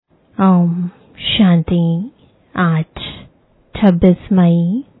ओम शांति। आज 26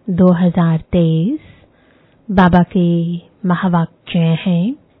 मई 2023 बाबा के महावाक्य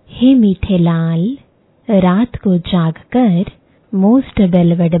हैं। हे मीठे लाल, रात को जागकर मोस्ट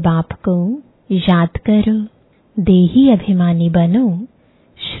बेलवेड बाप को याद करो। देही अभिमानी बनो।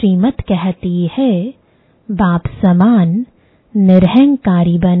 श्रीमत कहती है बाप समान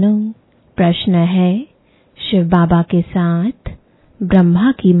निरहंकारी बनो। प्रश्न है, शिव बाबा के साथ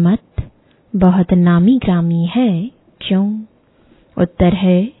ब्रह्मा की मत बहुत नामी ग्रामी है, क्यों? उत्तर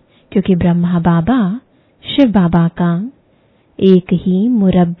है, क्योंकि ब्रह्मा बाबा शिव बाबा का एक ही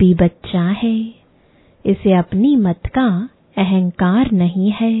मुरब्बी बच्चा है। इसे अपनी मत का अहंकार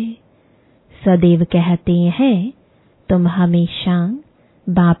नहीं है। सदैव कहते हैं तुम हमेशा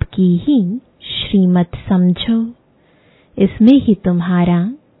बाप की ही श्रीमत समझो, इसमें ही तुम्हारा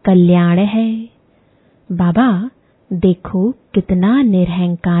कल्याण है। बाबा देखो कितना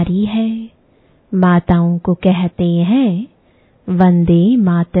निरहंकारी है। माताओं को कहते हैं वंदे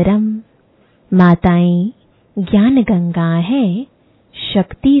मातरम। माताएं ज्ञान गंगा है,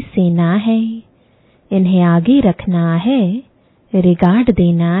 शक्ति सेना है। इन्हें आगे रखना है, रिगार्ड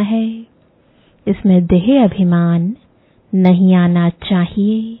देना है। इसमें देह अभिमान नहीं आना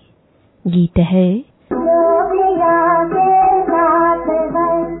चाहिए। गीत है,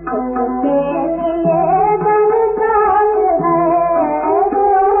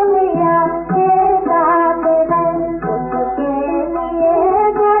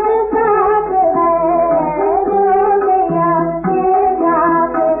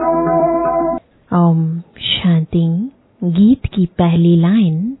 ओम शांति। गीत की पहली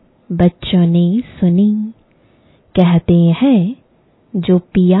लाइन बच्चों ने सुनी। कहते हैं जो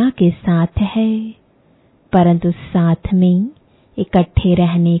पिया के साथ है, परंतु साथ में इकट्ठे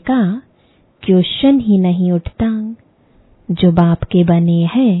रहने का क्वेश्चन ही नहीं उठता। जो बाप के बने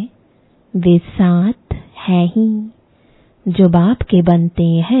हैं वे साथ हैं ही। जो बाप के बनते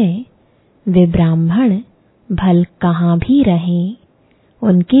हैं वे ब्राह्मण भल कहाँ भी रहें,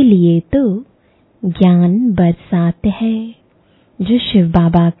 उनके लिए तो ज्ञान बरसात है। जो शिव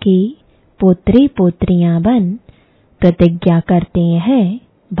बाबा के पोत्रे पोत्रियां बन प्रतिज्ञा करते हैं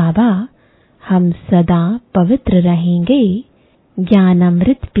बाबा हम सदा पवित्र रहेंगे, ज्ञान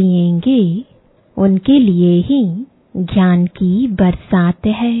अमृत पिएंगे, उनके लिए ही ज्ञान की बरसात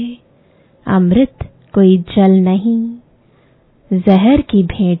है। अमृत कोई जल नहीं। जहर की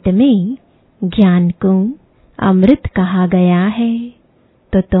भेंट में ज्ञान को अमृत कहा गया है।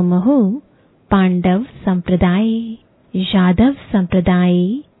 तो तुम हो पांडव संप्रदाय, यादव संप्रदाय,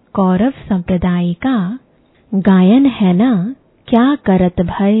 कौरव संप्रदाय का गायन है ना, क्या करत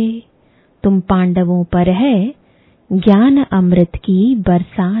भय। तुम पांडवों पर है ज्ञान अमृत की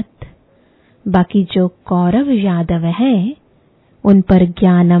बरसात। बाकी जो कौरव यादव है उन पर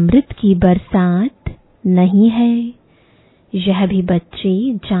ज्ञान अमृत की बरसात नहीं है। यह भी बच्चे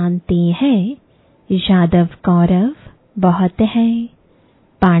जानते हैं यादव कौरव बहुत है,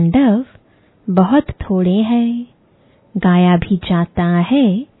 पांडव बहुत थोड़े हैं। गाया भी जाता है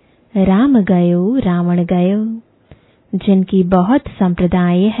राम गयो रावण गयो। जिनकी बहुत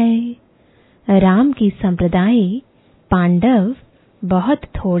संप्रदाय है, राम की संप्रदाय पांडव बहुत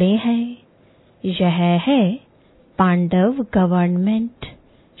थोड़े हैं। यह है पांडव गवर्नमेंट,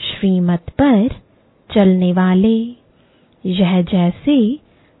 श्रीमत पर चलने वाले। यह जैसे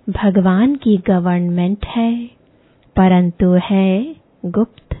भगवान की गवर्नमेंट है, परंतु है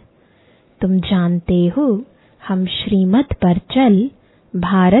गुप्त। तुम जानते हो हम श्रीमत पर चल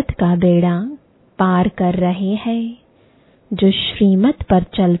भारत का बेड़ा पार कर रहे हैं। जो श्रीमत पर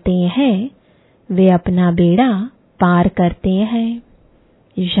चलते हैं वे अपना बेड़ा पार करते हैं।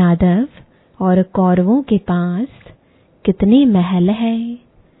 यादव और कौरवों के पास कितने महल है,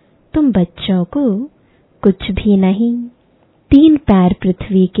 तुम बच्चों को कुछ भी नहीं। 3 पैर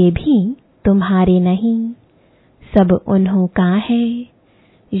पृथ्वी के भी तुम्हारे नहीं, सब उन्हों का है।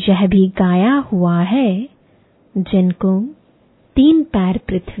 यह भी गाया हुआ है जिनको 3 पैर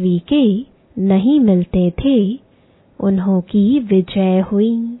पृथ्वी के नहीं मिलते थे उन्हों की विजय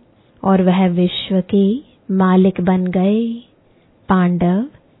हुई और वह विश्व के मालिक बन गए। पांडव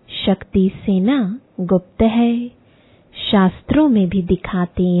शक्ति सेना गुप्त है। शास्त्रों में भी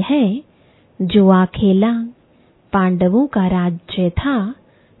दिखाते हैं जुआ खेला। पांडवों का राज्य था,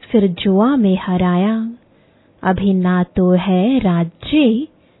 फिर जुआ में हराया। अभी ना तो है राज्य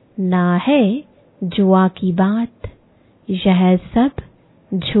ना है जुआ की बात। यह सब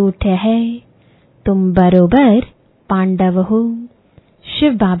झूठ है। तुम बरोबर पांडव हो।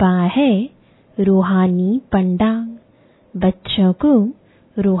 शिव बाबा है रूहानी पंडा। बच्चों को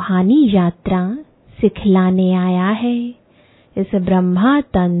रूहानी यात्रा सिखलाने आया है। इस ब्रह्मा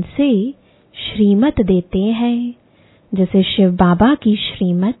तन से श्रीमत देते हैं। जैसे शिव बाबा की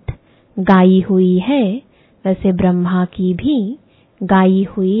श्रीमत गाई हुई है, वैसे ब्रह्मा की भी गाई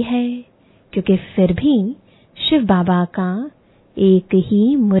हुई है, क्योंकि फिर भी शिव बाबा का एक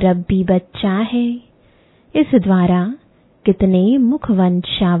ही मुरब्बी बच्चा है। इस द्वारा कितने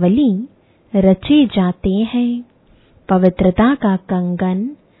मुखवंशावली रचे जाते हैं। पवित्रता का कंगन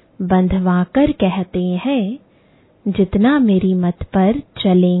बंधवाकर कहते हैं, जितना मेरी मत पर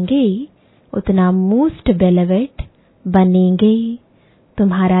चलेंगे उतना मोस्ट बेलवेट बनेंगे,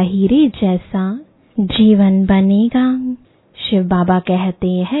 तुम्हारा हीरे जैसा जीवन बनेगा। शिव बाबा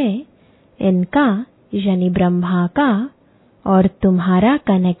कहते हैं, इनका यानी ब्रह्मा का और तुम्हारा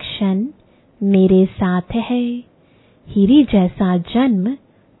कनेक्शन मेरे साथ है। हीरे जैसा जन्म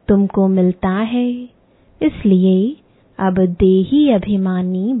तुमको मिलता है, इसलिए अब देही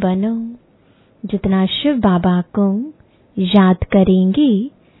अभिमानी बनो। जितना शिव बाबा को याद करेंगे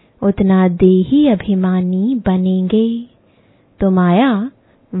उतना देही अभिमानी बनेंगे, तो माया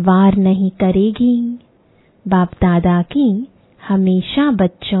वार नहीं करेगी। बाप दादा की हमेशा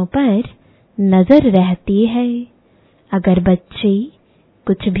बच्चों पर नजर रहती है। अगर बच्चे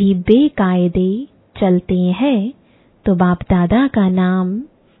कुछ भी बेकायदे चलते हैं तो बाप दादा का नाम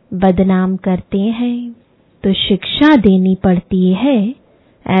बदनाम करते हैं, तो शिक्षा देनी पड़ती है,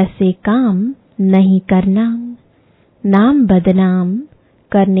 ऐसे काम नहीं करना। नाम बदनाम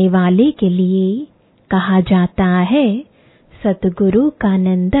करने वाले के लिए कहा जाता है, सतगुरु का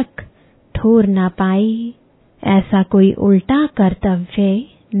निंदक ठोर ना पाए। ऐसा कोई उल्टा कर्तव्य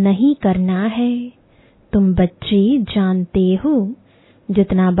नहीं करना है। तुम बच्चे जानते हो,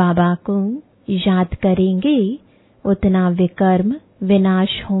 जितना बाबा को याद करेंगे उतना विकर्म विनाश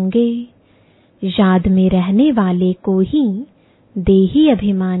होंगे। याद में रहने वाले को ही देही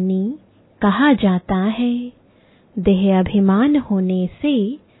अभिमानी कहा जाता है। देह अभिमान होने से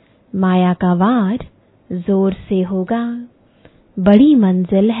माया का वार जोर से होगा। बड़ी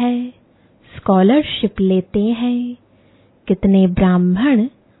मंजिल है, स्कॉलरशिप लेते हैं। कितने ब्राह्मण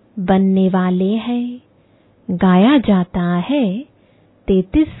बनने वाले हैं। गाया जाता है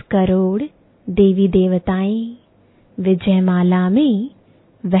 33 करोड़ देवी देवताएं। विजयमाला में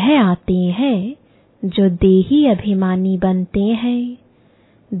वह आते हैं जो देही अभिमानी बनते हैं।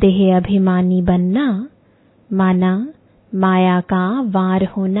 देह अभिमानी बनना माना माया का वार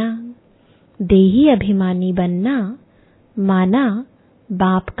होना। देही अभिमानी बनना माना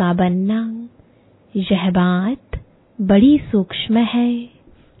बाप का बनना। यह बात बड़ी सूक्ष्म है।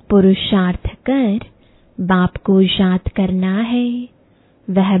 पुरुषार्थ कर बाप को याद करना है।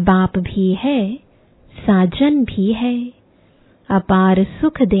 वह बाप भी है, साजन भी है, अपार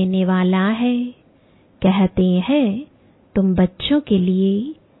सुख देने वाला है। कहते हैं, तुम बच्चों के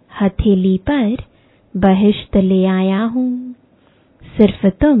लिए हथेली पर बहिश्त ले आया हूँ। सिर्फ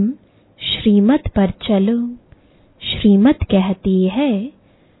तुम श्रीमत पर चलो। श्रीमत कहती है,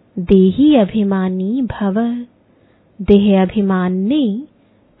 देही अभिमानी भव। देह अभिमान ने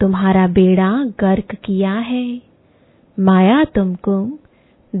तुम्हारा बेड़ा गर्क किया है। माया तुमको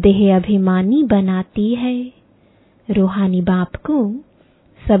देह अभिमानी बनाती है। रूहानी बाप को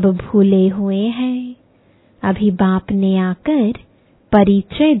सब भूले हुए हैं। अभी बाप ने आकर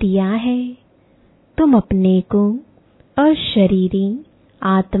परिचय दिया है। तुम अपने को अशरीरी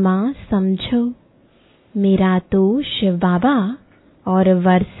आत्मा समझो। मेरा तो शिव बाबा और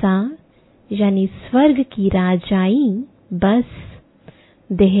वर्षा यानी स्वर्ग की राजाई बस।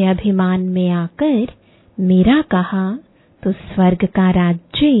 देह अभिमान में आकर मेरा कहा तो स्वर्ग का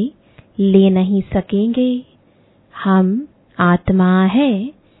राज्य ले नहीं सकेंगे। हम आत्मा है,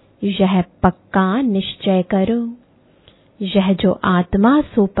 यह पक्का निश्चय करो। यह जो आत्मा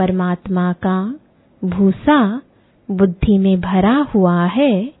सो परमात्मा का भूसा बुद्धि में भरा हुआ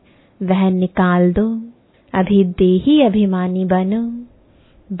है, वह निकाल दो। अभी देही अभिमानी बनो।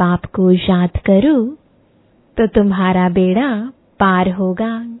 बाप को याद करो तो तुम्हारा बेड़ा पार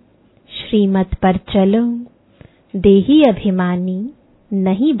होगा। श्रीमत पर चलो। देही अभिमानी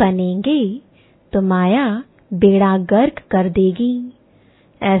नहीं बनेंगे तो माया बेड़ा गर्क कर देगी।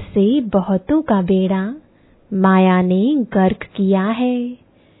 ऐसे बहुतों का बेड़ा माया ने गर्क किया है,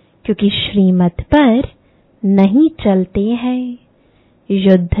 क्योंकि श्रीमत पर नहीं चलते हैं।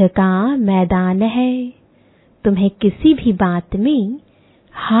 युद्ध का मैदान है। तुम्हें किसी भी बात में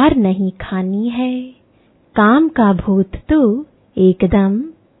हार नहीं खानी है। काम का भूत तो एकदम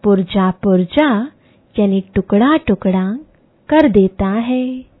पुर्जा पुर्जा यानी टुकड़ा टुकड़ा कर देता है।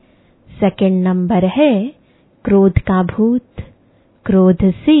 सेकंड नंबर है क्रोध का भूत।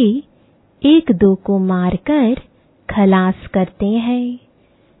 क्रोध से एक दो को मारकर खलास करते हैं।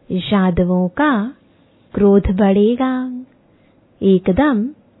 यादवों का क्रोध बढ़ेगा। एकदम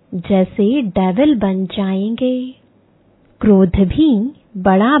जैसे डेविल बन जाएंगे। क्रोध भी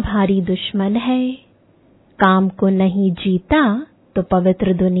बड़ा भारी दुश्मन है। काम को नहीं जीता तो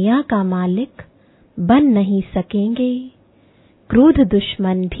पवित्र दुनिया का मालिक बन नहीं सकेंगे। क्रोध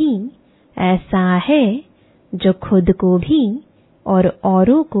दुश्मन भी ऐसा है जो खुद को भी और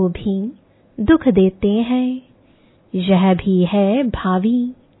औरों को भी दुख देते हैं। यह भी है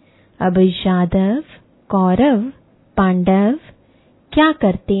भावी। अब यादव, कौरव, पांडव क्या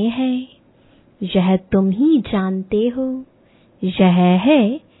करते हैं यह तुम ही जानते हो। यह है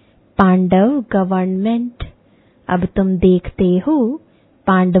पांडव गवर्नमेंट। अब तुम देखते हो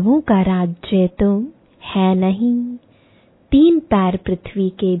पांडवों का राज्य तो है नहीं। 3 पैर पृथ्वी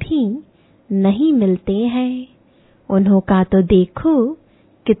के भी नहीं मिलते हैं। उन्हों का तो देखो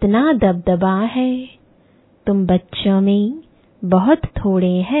कितना दबदबा है। तुम बच्चों में बहुत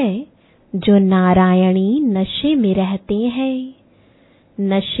थोड़े हैं जो नारायणी नशे में रहते हैं।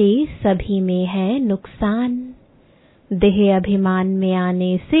 नशे सभी में है नुकसान। देह अभिमान में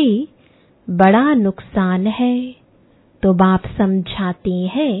आने से बड़ा नुकसान है। तो बाप समझाते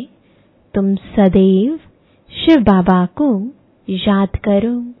हैं तुम सदैव शिव बाबा को याद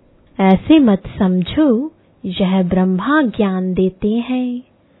करो। ऐसे मत समझो यह ब्रह्मा ज्ञान देते हैं।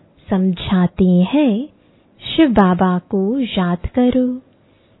 समझाते हैं शिव बाबा को याद करो।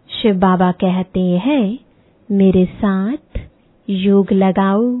 शिव बाबा कहते हैं मेरे साथ योग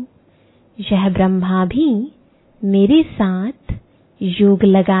लगाओ। यह ब्रह्मा भी मेरे साथ योग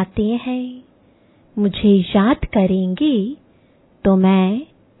लगाते हैं। मुझे याद करेंगे तो मैं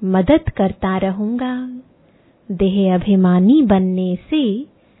मदद करता रहूंगा। देह अभिमानी बनने से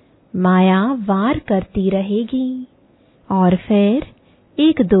माया वार करती रहेगी और फिर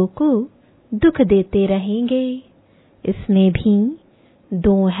एक दो को दुख देते रहेंगे। इसमें भी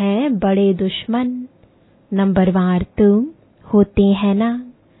 2 हैं बड़े दुश्मन। नंबरवार तो होते हैं ना।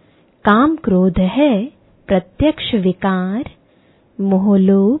 काम क्रोध है प्रत्यक्ष विकार। मोह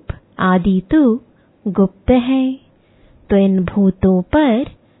लोभ आदि तो गुप्त है। तो इन भूतों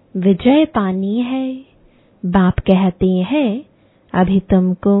पर विजय पानी है। बाप कहते हैं अभी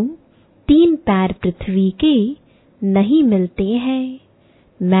तुमको 3 पैर पृथ्वी के नहीं मिलते हैं।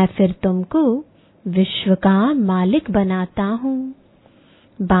 मैं फिर तुमको विश्व का मालिक बनाता हूँ।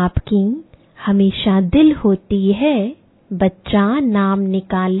 बाप की हमेशा दिल होती है बच्चा नाम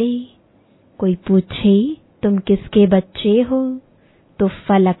निकाले। कोई पूछे तुम किसके बच्चे हो तो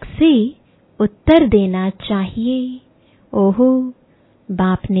फलक से उत्तर देना चाहिए। ओहो,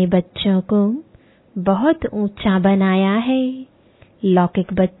 बाप ने बच्चों को बहुत ऊंचा बनाया है।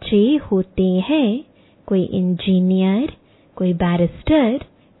 लौकिक बच्चे होते हैं कोई इंजीनियर, कोई बैरिस्टर,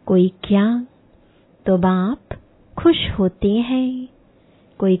 कोई क्या। तो बाप खुश होते हैं।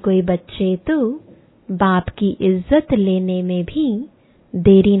 कोई बच्चे तो बाप की इज्जत लेने में भी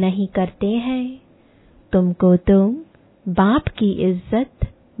देरी नहीं करते हैं। तुमको तो बाप की इज्जत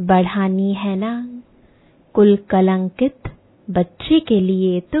बढ़ानी है ना। कुल कलंकित बच्चे के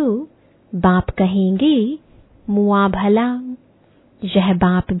लिए तो बाप कहेंगे मुआ भला। यह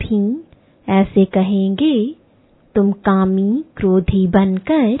बाप भी ऐसे कहेंगे तुम कामी क्रोधी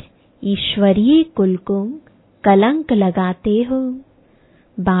बनकर ईश्वरीय कुल को कलंक लगाते हो।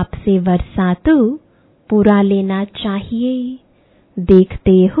 बाप से वर्षा तो पूरा लेना चाहिए।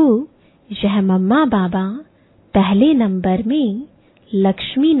 देखते हो यह मम्मा बाबा पहले नंबर में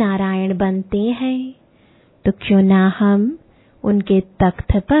लक्ष्मी नारायण बनते हैं। तो क्यों ना हम उनके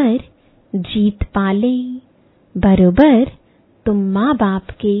तख्त पर जीत पाले। बरोबर तुम माँ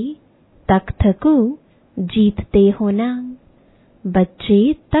बाप के तख्त को जीतते हो ना। बच्चे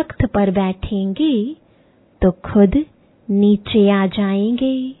तख्त पर बैठेंगे तो खुद नीचे आ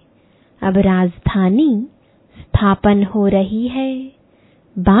जाएंगे। अब राजधानी स्थापन हो रही है।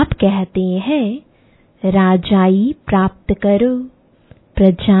 बाप कहते हैं राजाई प्राप्त करो।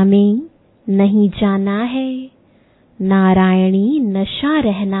 प्रजा में नहीं जाना है। नारायणी नशा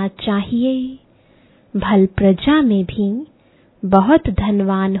रहना चाहिए। भल प्रजा में भी बहुत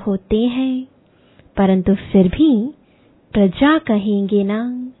धनवान होते हैं, परंतु फिर भी प्रजा कहेंगे ना।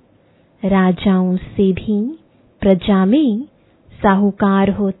 राजाओं से भी प्रजा में साहूकार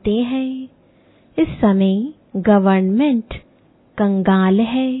होते हैं। इस समय गवर्नमेंट कंगाल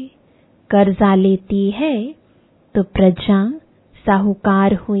है, कर्जा लेती है, तो प्रजा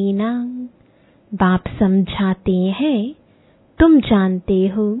साहूकार हुई ना। बाप समझाते हैं तुम जानते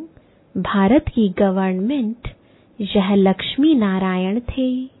हो भारत की गवर्नमेंट यह लक्ष्मी नारायण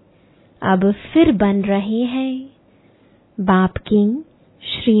थे, अब फिर बन रहे हैं। बाप की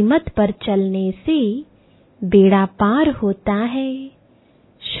श्रीमत पर चलने से बेड़ा पार होता है।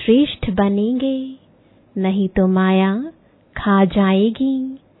 श्रेष्ठ बनेंगे, नहीं तो माया खा जाएगी,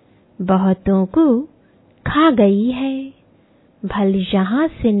 बहुतों को खा गई है। भल यहाँ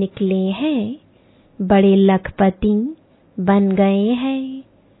से निकले हैं, बड़े लखपति बन गए हैं।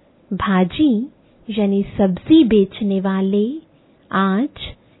 भाजी यानी सब्जी बेचने वाले आज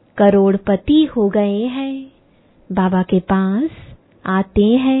करोड़पति हो गए हैं। बाबा के पास आते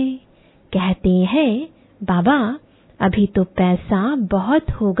हैं, कहते हैं बाबा अभी तो पैसा बहुत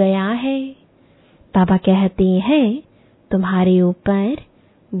हो गया है। बाबा कहते हैं तुम्हारे ऊपर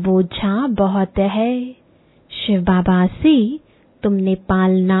बोझा बहुत है। शिव बाबा से तुमने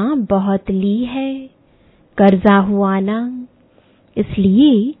पालना बहुत ली है, कर्जा हुआ ना,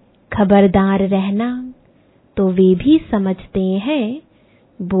 इसलिए खबरदार रहना। तो वे भी समझते हैं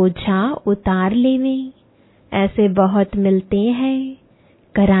बोझा उतार लेवें। ऐसे बहुत मिलते हैं।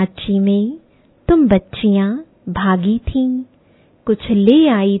 कराची में तुम बच्चियां भागी थीं, कुछ ले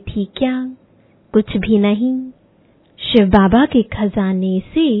आई थी क्या? कुछ भी नहीं। शिव बाबा के खजाने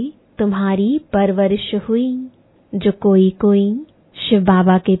से तुम्हारी परवरिश हुई। जो कोई कोई शिव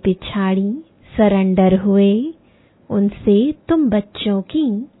बाबा के पिछाड़ी सरेंडर हुए, उनसे तुम बच्चों की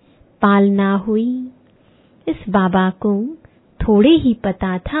पालना हुई। इस बाबा को थोड़े ही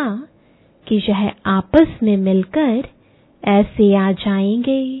पता था कि यह आपस में मिलकर ऐसे आ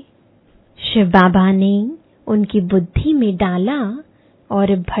जाएंगे। शिव बाबा ने उनकी बुद्धि में डाला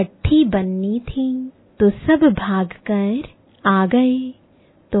और भट्ठी बननी थी, तो सब भागकर आ गए।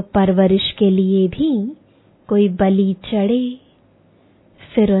 तो परवरिश के लिए भी कोई बलि चढ़े।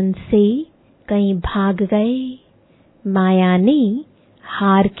 फिर उनसे कहीं भाग गए। माया ने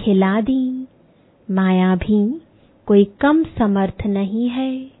हार खिला दी। माया भी कोई कम समर्थ नहीं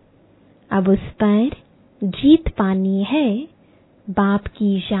है। अब उस पर जीत पानी है बाप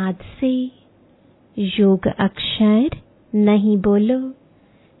की याद से। योग अक्षर नहीं बोलो।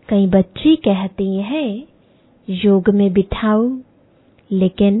 कई बच्चे कहते हैं योग में बिठाओ,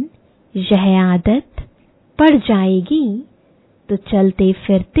 लेकिन यह आदत पड़ जाएगी तो चलते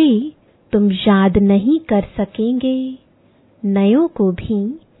फिरते तुम याद नहीं कर सकेंगे। नयों को भी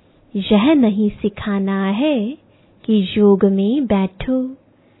यह नहीं सिखाना है कि योग में बैठो।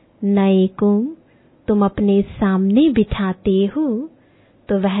 नए को तुम अपने सामने बिठाते हो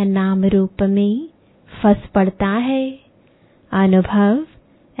तो वह नाम रूप में फंस पड़ता है। अनुभव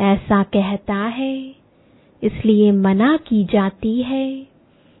ऐसा कहता है, इसलिए मना की जाती है।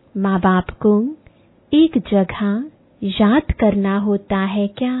 माँ बाप को एक जगह याद करना होता है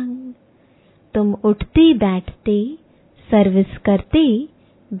क्या? तुम उठते बैठते सर्विस करते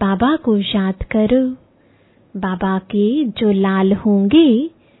बाबा को याद करो। बाबा के जो लाल होंगे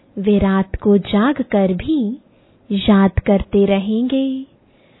वे रात को जाग कर भी याद करते रहेंगे।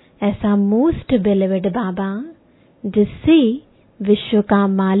 ऐसा मोस्ट बिलीव्ड बाबा जिससे विश्व का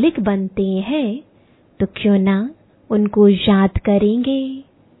मालिक बनते हैं, तो क्यों ना उनको याद करेंगे।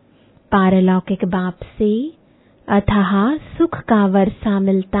 पारलौकिक बाप से अथाह सुख का वर्षा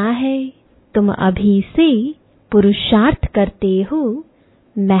मिलता है। तुम अभी से पुरुषार्थ करते हो,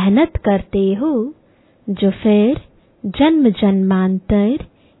 मेहनत करते हो, जो फिर जन्म जन्मांतर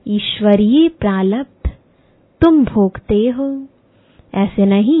ईश्वरीय प्रारब्ध तुम भोगते हो। ऐसे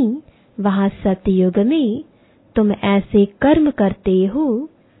नहीं वहां सतयुग में तुम ऐसे कर्म करते हो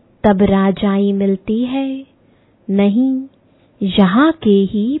तब राजाई मिलती है। नहीं, यहाँ के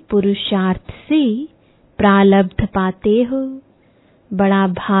ही पुरुषार्थ से प्रारब्ध पाते हो। बड़ा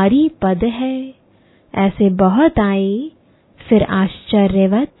भारी पद है। ऐसे बहुत आए, फिर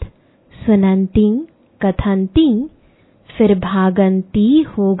आश्चर्यवत सुनंती कथंती, फिर भागंती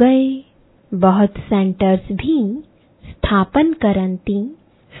हो गए। बहुत सेंटर्स भी स्थापन करंती,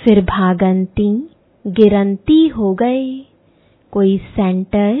 फिर भागंती गिरंती हो गए। कोई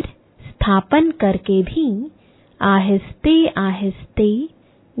सेंटर स्थापन करके भी आहिस्ते आहिस्ते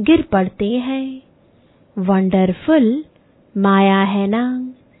गिर पड़ते हैं। वंडरफुल माया है ना।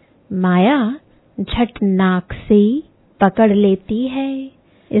 माया झट नाक से पकड़ लेती है।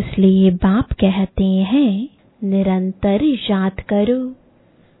 इसलिए बाप कहते हैं निरंतर याद करो।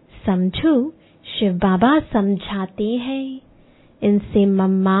 समझो शिव बाबा समझाते हैं, इनसे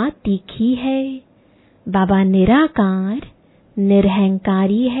मम्मा तीखी है। बाबा निराकार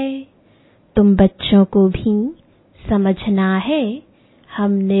निरहंकारी है। तुम बच्चों को भी समझना है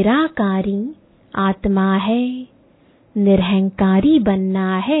हम निराकारी आत्मा है। निरहंकारी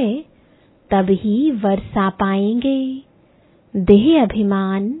बनना है, तब ही वर्षा पाएंगे। देह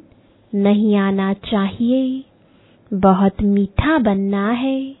अभिमान नहीं आना चाहिए। बहुत मीठा बनना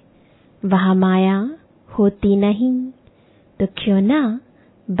है, वहाँ माया होती नहीं। तो क्यों ना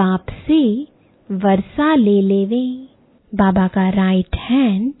बाप से वर्षा ले लेवे। बाबा का राइट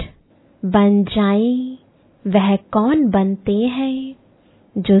हैंड बन जाए, वह कौन बनते हैं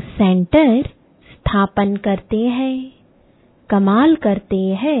जो सेंटर स्थापन करते हैं, कमाल करते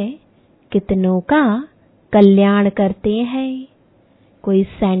हैं, कितनों का कल्याण करते हैं। कोई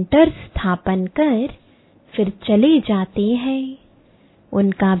सेंटर स्थापन कर फिर चले जाते हैं,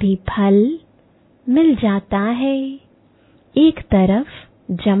 उनका भी फल मिल जाता है। एक तरफ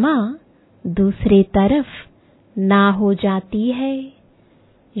जमा दूसरे तरफ ना हो जाती है।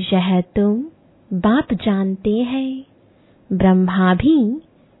 यह तुम बाप जानते हैं, ब्रह्मा भी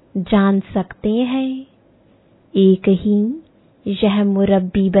जान सकते हैं। एक ही यह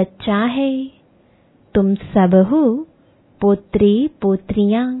मुरब्बी बच्चा है। तुम सब हो पोत्रे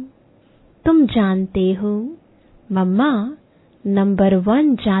पोत्रियां। तुम जानते हो मम्मा नंबर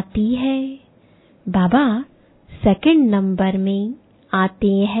 1 जाती है, बाबा सेकंड नंबर में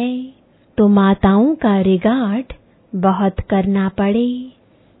आते हैं। तो माताओं का रिगार्ड बहुत करना पड़े।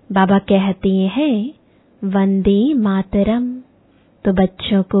 बाबा कहते हैं वंदे मातरम, तो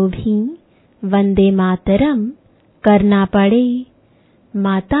बच्चों को भी वंदे मातरम करना पड़े।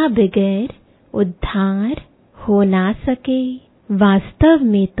 माता बगैर उद्धार हो ना सके। वास्तव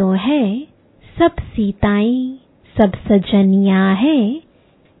में तो है सब सीताएं, सब सजनियां हैं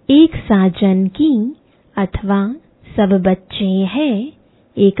एक साजन की, अथवा सब बच्चे हैं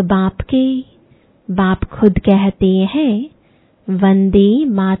एक बाप के। बाप खुद कहते हैं वंदे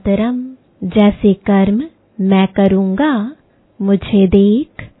मातरम। जैसे कर्म मैं करूंगा मुझे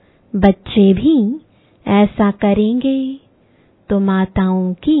देख बच्चे भी ऐसा करेंगे। तो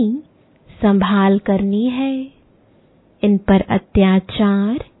माताओं की संभाल करनी है। इन पर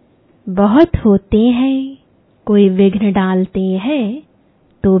अत्याचार बहुत होते हैं। कोई विघ्न डालते हैं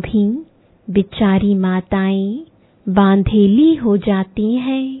तो भी बिचारी माताएं बांधेली हो जाती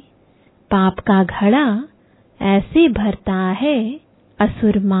हैं। पाप का घड़ा ऐसे भरता है,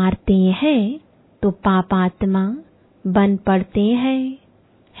 असुर मारते हैं तो पापात्मा बन पड़ते हैं।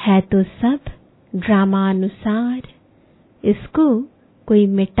 है तो सब ड्रामानुसार, इसको कोई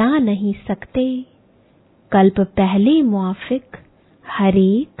मिटा नहीं सकते। कल्प पहले मुआफिक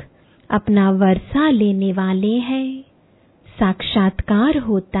हरेक अपना वर्षा लेने वाले हैं। साक्षात्कार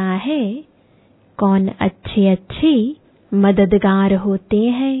होता है, कौन अच्छे अच्छे मददगार होते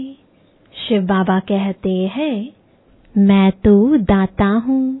हैं। शिव बाबा कहते हैं मैं तो दाता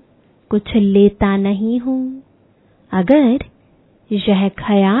हूँ, कुछ लेता नहीं हूँ। अगर यह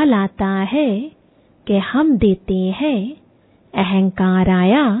ख्याल आता है कि हम देते हैं, अहंकार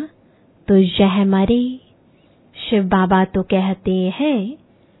आया तो यह मरे। शिव बाबा तो कहते हैं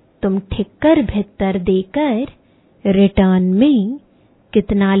तुम ठिक्कर भित्तर देकर रिटर्न में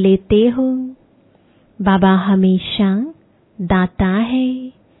कितना लेते हो। बाबा हमेशा दाता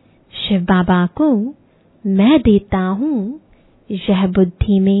है। शिव बाबा को मैं देता हूँ यह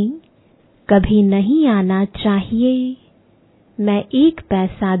बुद्धि में कभी नहीं आना चाहिए। मैं 1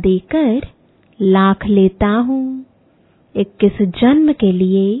 पैसा देकर लाख लेता हूँ। 21 जन्म के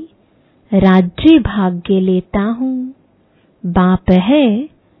लिए राज्य भाग्य लेता हूँ। बाप है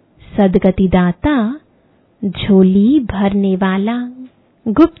सदगति दाता, झोली भरने वाला।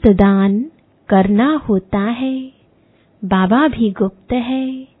 गुप्त दान करना होता है, बाबा भी गुप्त है।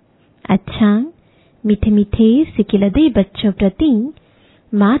 अच्छा, मीठे मीठे सिकिलदे बच्चों प्रति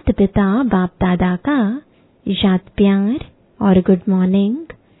माता पिता बाप दादा का याद प्यार और गुड मॉर्निंग।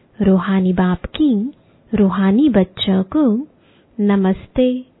 रूहानी बाप की रूहानी बच्चों को नमस्ते।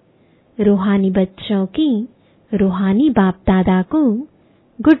 रूहानी बच्चों की रूहानी बाप दादा को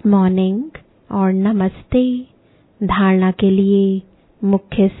गुड मॉर्निंग और नमस्ते। धारणा के लिए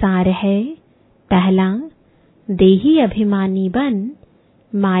मुख्य सार है, पहला, देही अभिमानी बन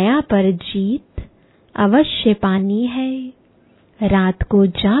माया पर जीत अवश्य पानी है। रात को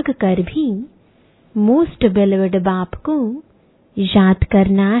जाग कर भी मोस्ट बेलवेड बाप को याद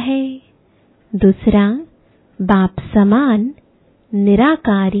करना है। दूसरा, बाप समान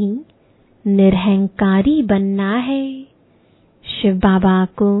निराकारी निरहंकारी बनना है। शिव बाबा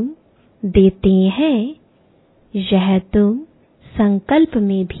को देते हैं, यह तो संकल्प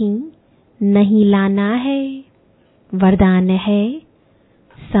में भी नहीं लाना है। वरदान है,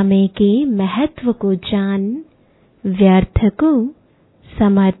 समय के महत्व को जान, व्यर्थ को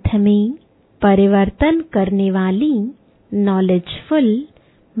समर्थ में परिवर्तन करने वाली नॉलेजफुल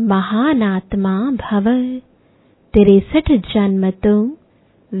महान आत्मा भव। 63 जन्म तो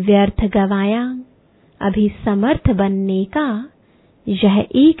व्यर्थ गवाया, अभी समर्थ बनने का यह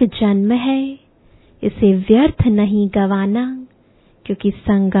 1 जन्म है। इसे व्यर्थ नहीं गवाना, क्योंकि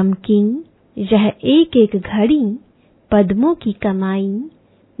संगम की यह एक एक घड़ी पद्मों की कमाई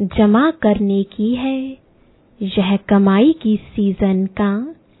जमा करने की है। यह कमाई की सीजन का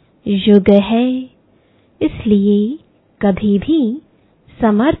युग है। इसलिए कभी भी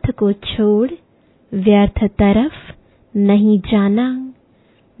समर्थ को छोड़ व्यर्थ तरफ नहीं जाना।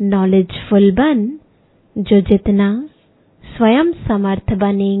 नॉलेजफुल बन, जो जितना स्वयं समर्थ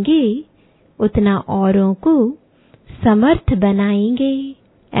बनेंगे उतना औरों को समर्थ बनाएंगे।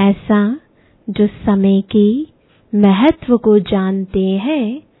 ऐसा जो समय के महत्व को जानते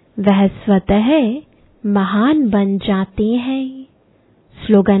हैं वह स्वतः महान बन जाते हैं।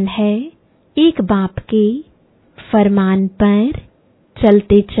 स्लोगन है, एक बाप के फरमान पर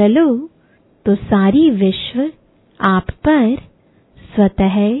चलते चलो तो सारी विश्व आप पर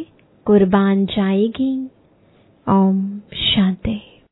स्वतः कुर्बान जाएगी। ओम शांति।